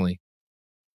it differently.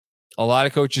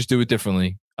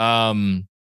 And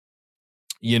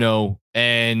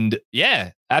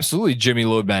yeah, absolutely. Jimmy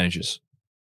load manages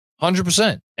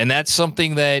 100%. And that's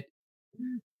something that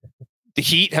the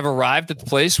Heat have arrived at the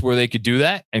place where they could do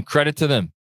that, and credit to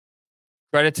them.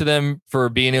 Credit to them for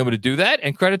being able to do that,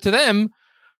 and credit to them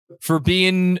for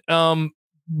being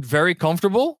very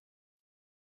comfortable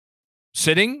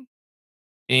sitting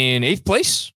in 8th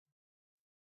place.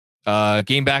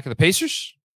 Game back of the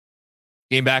Pacers.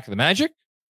 game back of the Magic.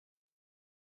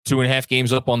 2.5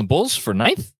 games up on the Bulls for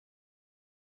 9th.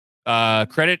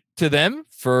 Credit to them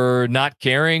for not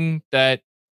caring that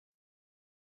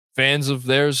fans of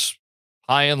theirs,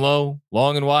 high and low,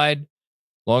 long and wide,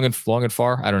 long and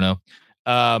far, I don't know,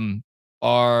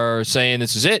 are saying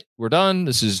this is it. We're done.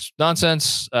 This is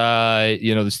nonsense.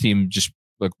 This team just,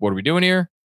 like, what are we doing here?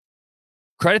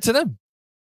 Credit to them.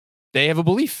 They have a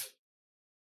belief,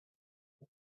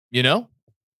 in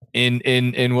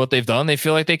what they've done. They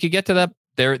feel like they could get to that.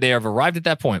 They have arrived at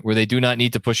that point where they do not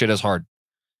need to push it as hard.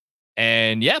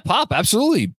 And yeah, Pop,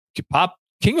 absolutely. Pop,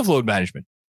 king of load management,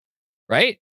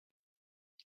 right?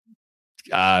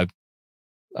 I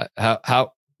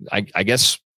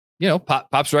guess,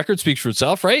 Pop's record speaks for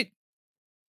itself, right?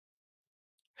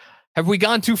 Have we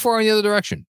gone too far in the other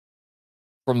direction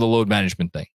from the load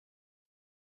management thing?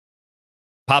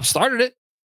 Pop started it.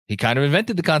 He kind of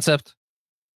invented the concept.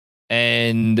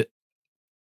 And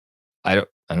I don't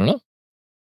know.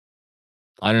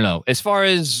 I don't know. As far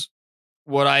as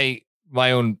my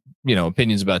own,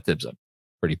 opinions about Tibbs, I'm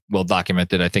pretty well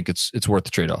documented. I think it's worth the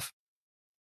trade-off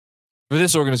for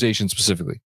this organization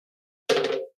specifically.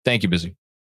 Thank you, Busy.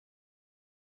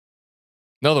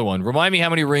 Another one. Remind me how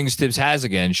many rings Tibbs has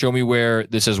again. Show me where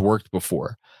this has worked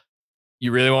before.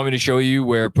 You really want me to show you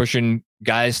where pushing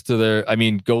guys to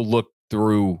go look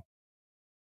through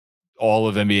all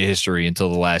of NBA history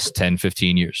until the last 10,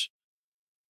 15 years.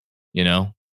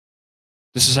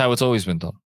 This is how it's always been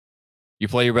done. You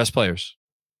play your best players.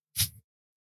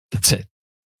 That's it.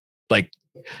 Like,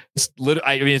 it's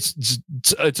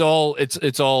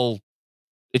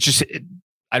just,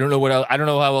 I don't know what else, I don't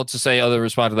know how else to say other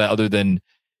respond to that other than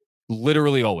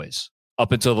literally always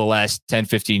up until the last 10,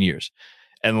 15 years.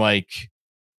 And like,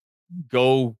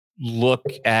 go look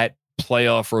at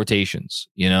playoff rotations,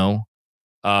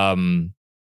 and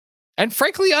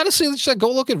frankly, honestly, let's just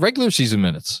go look at regular season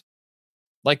minutes.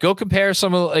 Like, go compare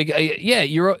some of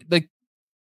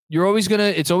you're always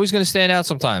it's always gonna stand out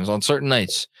sometimes on certain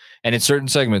nights and in certain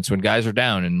segments when guys are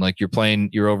down and like you're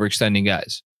overextending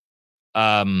guys.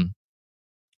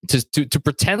 To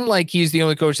pretend like he's the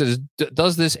only coach that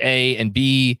does this, A, and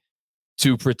B,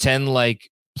 to pretend like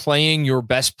playing your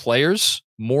best players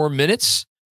more minutes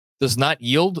does not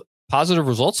yield positive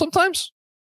results sometimes.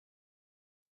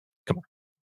 Come on.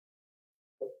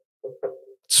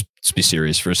 Let's be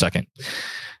serious for a second.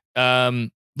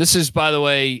 This is, by the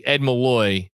way, Ed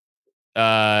Malloy.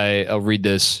 I'll read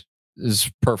this. This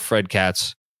is per Fred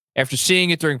Katz. After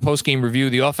seeing it during post-game review,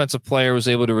 the offensive player was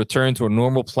able to return to a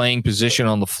normal playing position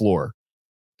on the floor.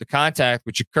 The contact,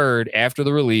 which occurred after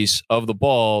the release of the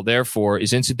ball, therefore,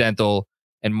 is incidental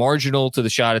and marginal to the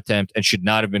shot attempt and should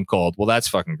not have been called. Well, that's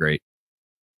fucking great.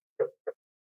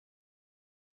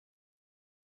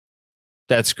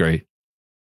 That's great.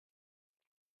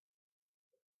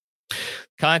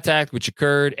 Contact, which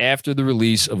occurred after the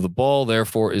release of the ball,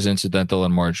 therefore, is incidental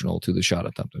and marginal to the shot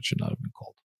attempt and should not have been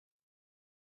called.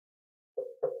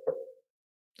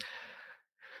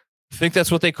 I think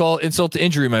that's what they call insult to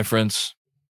injury, my friends.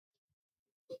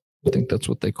 I think that's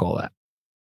what they call that.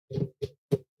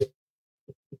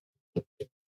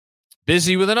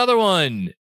 Busy with another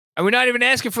one. And we're not even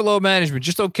asking for load management.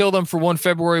 Just don't kill them for one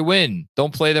February win.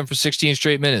 Don't play them for 16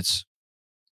 straight minutes.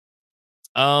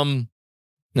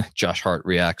 Josh Hart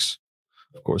reacts.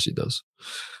 Of course he does.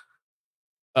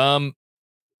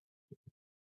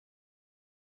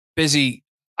 Busy.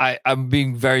 I'm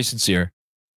being very sincere.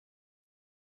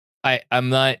 I'm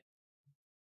not.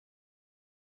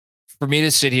 For me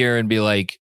to sit here and be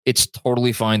like, it's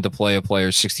totally fine to play a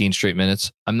player 16 straight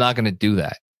minutes, I'm not going to do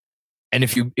that. And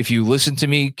if you listen to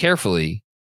me carefully,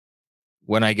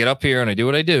 when I get up here and I do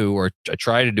what I do, or I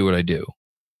try to do what I do,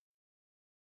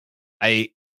 I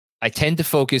tend to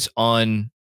focus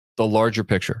on the larger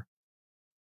picture,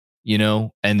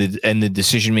 and the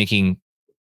decision making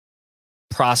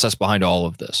process behind all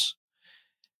of this.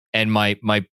 And my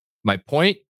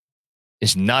point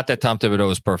is not that Tom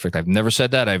Thibodeau is perfect. I've never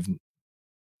said that.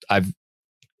 I've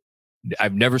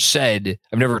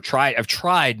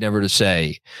tried never to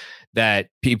say that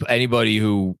anybody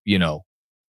who,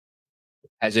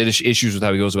 has issues with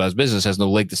how he goes about his business has no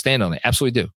leg to stand on. They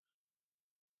absolutely do.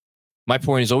 My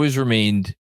point has always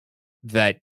remained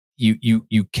that you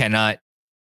cannot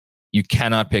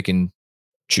pick and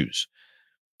choose.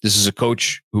 This is a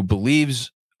coach who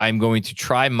believes I'm going to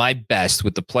try my best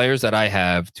with the players that I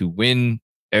have to win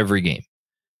every game.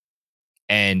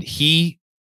 And he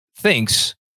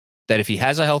thinks that if he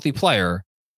has a healthy player,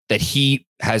 that he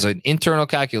has an internal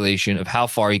calculation of how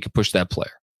far he could push that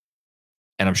player.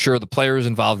 And I'm sure the player is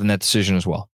involved in that decision as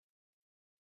well.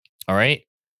 All right.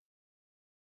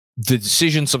 the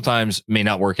decision sometimes may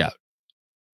not work out.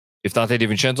 If Dante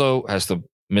DiVincenzo has to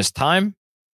miss time,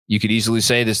 you could easily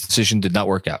say this decision did not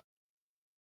work out.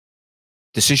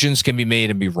 Decisions can be made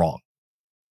and be wrong.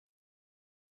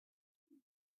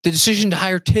 The decision to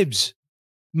hire Tibbs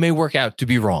may work out to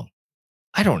be wrong.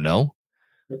 I don't know.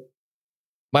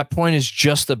 My point is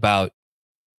just about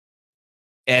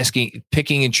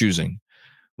picking and choosing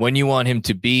when you want him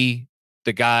to be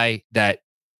the guy that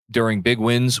during big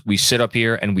wins, we sit up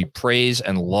here and we praise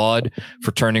and laud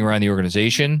for turning around the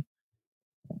organization.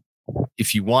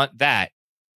 If you want that,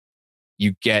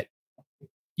 you get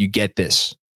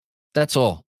this. That's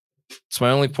all. It's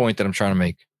my only point that I'm trying to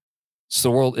make. It's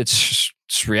the world. It's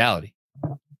reality.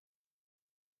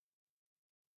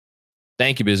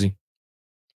 Thank you, Busy.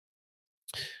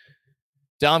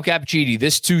 Dom Cappuccini,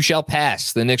 this too shall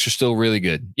pass. The Knicks are still really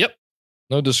good. Yep.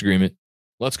 No disagreement.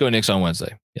 Let's go Knicks on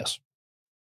Wednesday. Yes.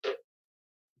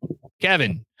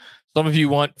 Kevin, some of you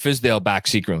want Fizdale back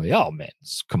secretly. Oh, man.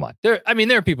 Come on. There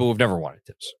are people who've never wanted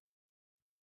Tibbs.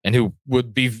 And who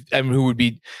would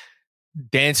be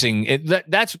dancing.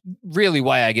 That's really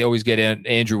why I always get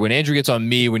Andrew. When Andrew gets on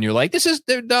me, when you're like,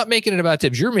 they're not making it about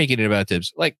Tibbs. You're making it about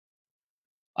Tibbs. Like,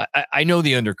 I know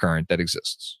the undercurrent that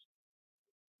exists.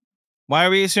 Why are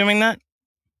we assuming that?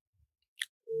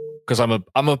 Because I'm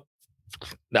not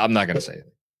going to say it.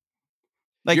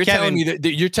 Like you're Kevin,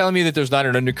 telling me that there's not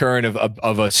an undercurrent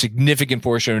of a significant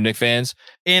portion of Knicks fans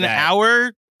in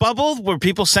our bubble where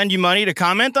people send you money to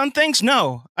comment on things?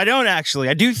 No, I don't actually.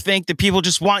 I do think that people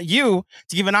just want you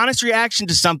to give an honest reaction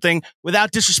to something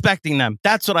without disrespecting them.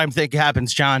 That's what I'm thinking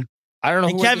happens, John. I don't know.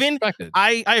 And Kevin,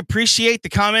 I appreciate the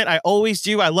comment. I always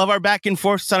do. I love our back and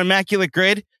forth. It's on Immaculate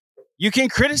Grid. You can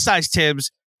criticize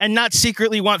Tibbs and not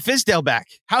secretly want Fizdale back.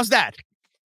 How's that?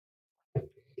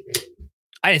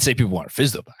 I didn't say people want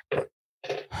Fizdale back.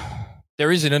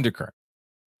 There is an undercurrent.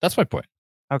 That's my point.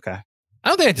 Okay. I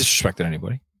don't think I disrespected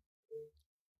anybody.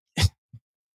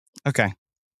 Okay.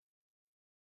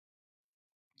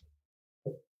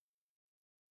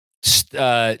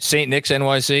 St. Nick's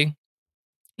NYC.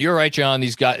 You're right, John.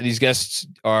 These gusts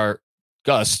are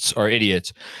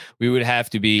idiots. We would have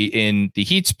to be in the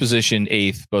Heat's position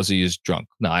 8th. Buzzy is drunk.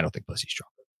 No, I don't think Buzzy's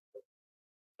drunk.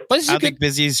 I don't think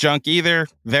Buzzy's drunk either.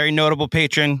 Very notable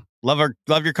patron. Love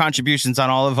your contributions on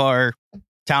all of our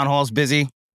town halls, Busy.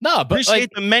 No, but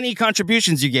appreciate the many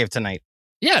contributions you gave tonight.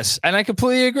 Yes, and I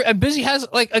completely agree. And Busy has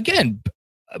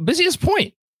Busy has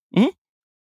point. Mm-hmm.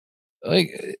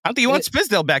 Like, I don't think he wants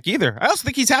Fizdale back either. I also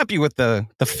think he's happy with the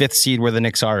 5th seed where the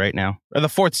Knicks are right now, or the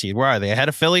 4th seed. Where are they? Ahead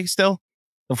of Philly still?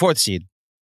 The 4th seed.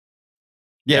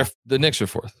 Yeah, the Knicks are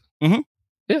 4th. Mm-hmm.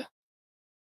 Yeah.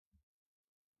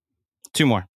 2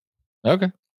 more.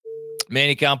 Okay.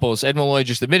 Manny Campos, Ed Malloy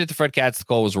just admitted to Fred Katz the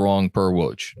call was wrong per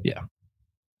Woj. Yeah.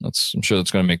 I'm sure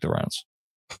that's going to make the rounds.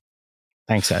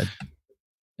 Thanks, Ed.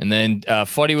 And then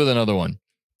Fuddy with another one.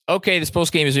 Okay, this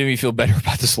postgame is making me feel better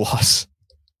about this loss.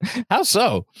 How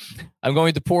so? I'm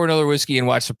going to pour another whiskey and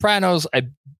watch Sopranos.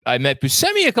 I met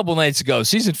Buscemi a couple nights ago.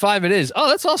 Season 5 it is. Oh,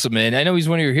 that's awesome, man. I know he's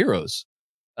one of your heroes.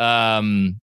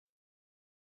 Maybe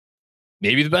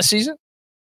the best season?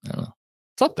 I don't know.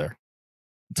 It's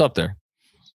up there.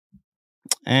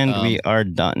 And we are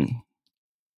done.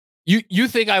 You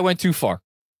think I went too far?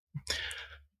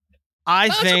 I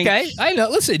think okay. I know.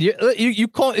 Listen, you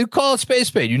call it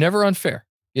spade. You're never unfair.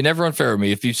 You're never unfair with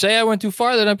me. If you say I went too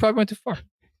far, then I probably went too far.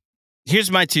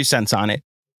 Here's my 2 cents on it.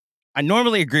 I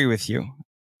normally agree with you.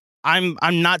 I'm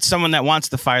not someone that wants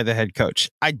to fire the head coach.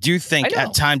 I do think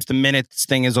at times the minutes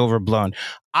thing is overblown.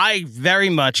 I very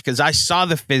much, because I saw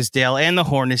the Fizdale and the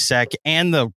Hornacek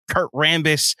and the Kurt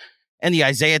Rambis and the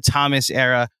Isaiah Thomas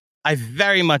era. I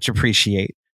very much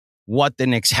appreciate what the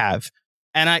Knicks have.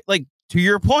 And I like, to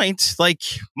your point, like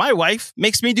my wife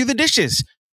makes me do the dishes.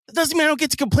 It doesn't mean I don't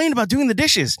get to complain about doing the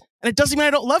dishes. And it doesn't mean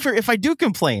I don't love her if I do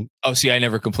complain. Oh, see, I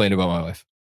never complained about my wife.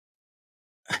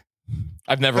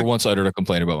 I've never once uttered a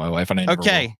complaint about my wife. And I never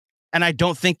will. And I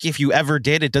don't think if you ever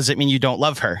did, it doesn't mean you don't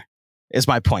love her, is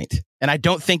my point. And I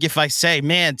don't think if I say,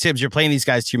 man, Tibbs, you're playing these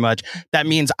guys too much, that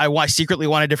means I secretly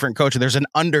want a different coach. There's an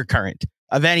undercurrent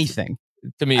of anything.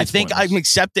 To me, I think I'm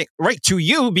accepting right to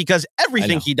you because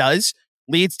everything he does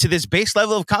leads to this base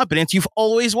level of competence you've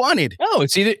always wanted. No,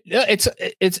 it's either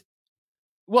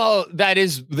well, that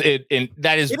is it. And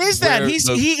that is it is that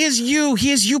he is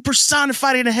you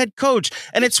personified in a head coach,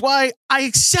 and it's why I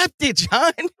accept it,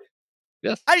 John.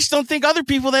 Yes. I just don't think other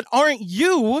people that aren't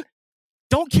you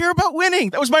don't care about winning.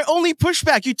 That was my only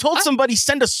pushback. You told somebody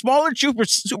send a smaller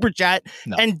super chat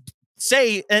and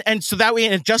say, and so that way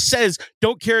it just says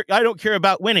I don't care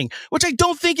about winning, which I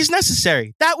don't think is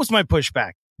necessary. That was my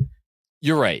pushback.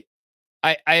 You're right.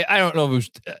 I don't know if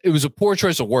it was a poor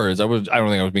choice of words. I don't think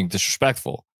I was being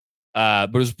disrespectful. But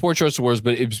it was a poor choice of words,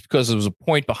 but it was because there was a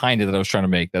point behind it that I was trying to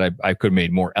make that I could have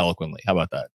made more eloquently. How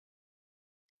about that?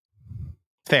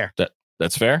 Fair.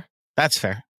 That's fair? That's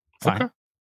fair. Fine. Okay.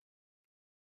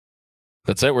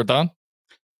 That's it. We're done.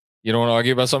 You don't want to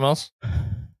argue about something else?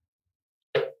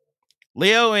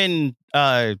 Leo in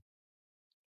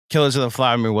Killers of the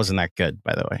Flower Moon wasn't that good,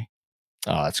 by the way.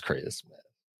 Oh, that's crazy.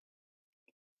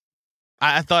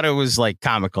 I thought it was like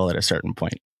comical at a certain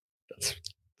point.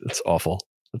 That's awful.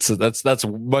 That's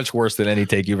much worse than any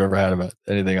take you've ever had about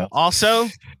anything else. Also,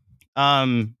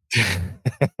 trying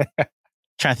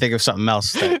to think of something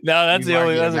else. No, that's the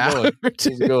only. That's a good one. That's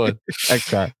a good one.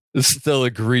 Okay. It's still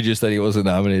egregious that he wasn't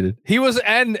nominated. He was,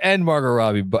 and Margot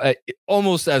Robbie, but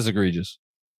almost as egregious.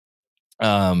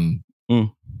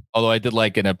 Although I did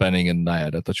like Annette Bening and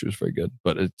Nyad. I thought she was very good,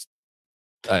 but it's.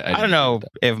 I don't know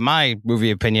if my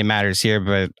movie opinion matters here,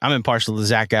 but I'm impartial to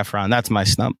Zac Efron. That's my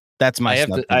snub. That's my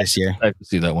snub for this year. I have to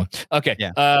see that one. Okay.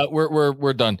 Yeah.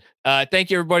 We're done.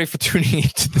 Thank you everybody for tuning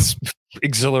into this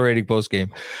exhilarating post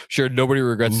game. Sure, nobody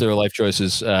regrets their life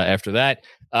choices after that.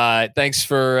 Thanks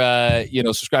for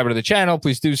subscribing to the channel.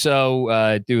 Please do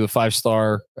so. Do the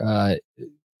 5-star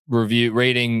review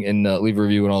rating and leave a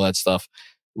review and all that stuff.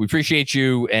 We appreciate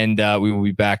you, and we will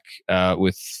be back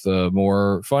with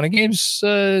more fun and games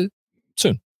soon.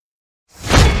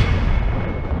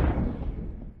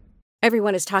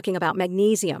 Everyone is talking about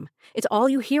magnesium. It's all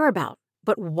you hear about.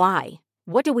 But why?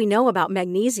 What do we know about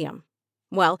magnesium?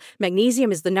 Well,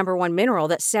 magnesium is the #1 mineral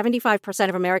that 75%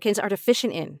 of Americans are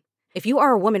deficient in. If you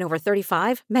are a woman over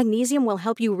 35, magnesium will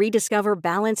help you rediscover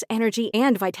balance, energy,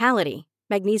 and vitality.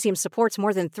 Magnesium supports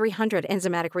more than 300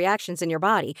 enzymatic reactions in your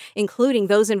body, including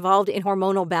those involved in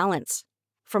hormonal balance.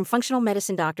 From functional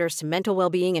medicine doctors to mental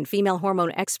well-being and female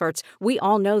hormone experts, we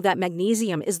all know that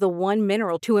magnesium is the one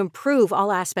mineral to improve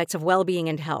all aspects of well-being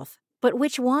and health. But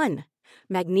which one?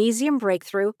 Magnesium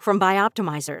Breakthrough from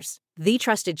Bioptimizers, the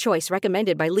trusted choice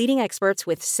recommended by leading experts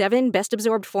with 7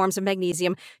 best-absorbed forms of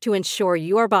magnesium to ensure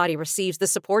your body receives the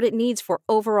support it needs for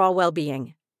overall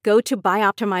well-being. Go to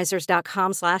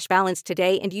bioptimizers.com/balance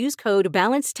today and use code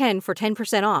BALANCE10 for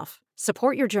 10% off.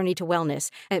 Support your journey to wellness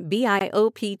at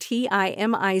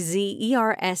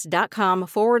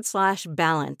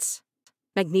bioptimizers.com/balance.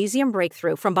 Magnesium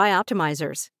Breakthrough from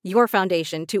Bioptimizers, your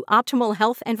foundation to optimal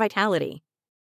health and vitality.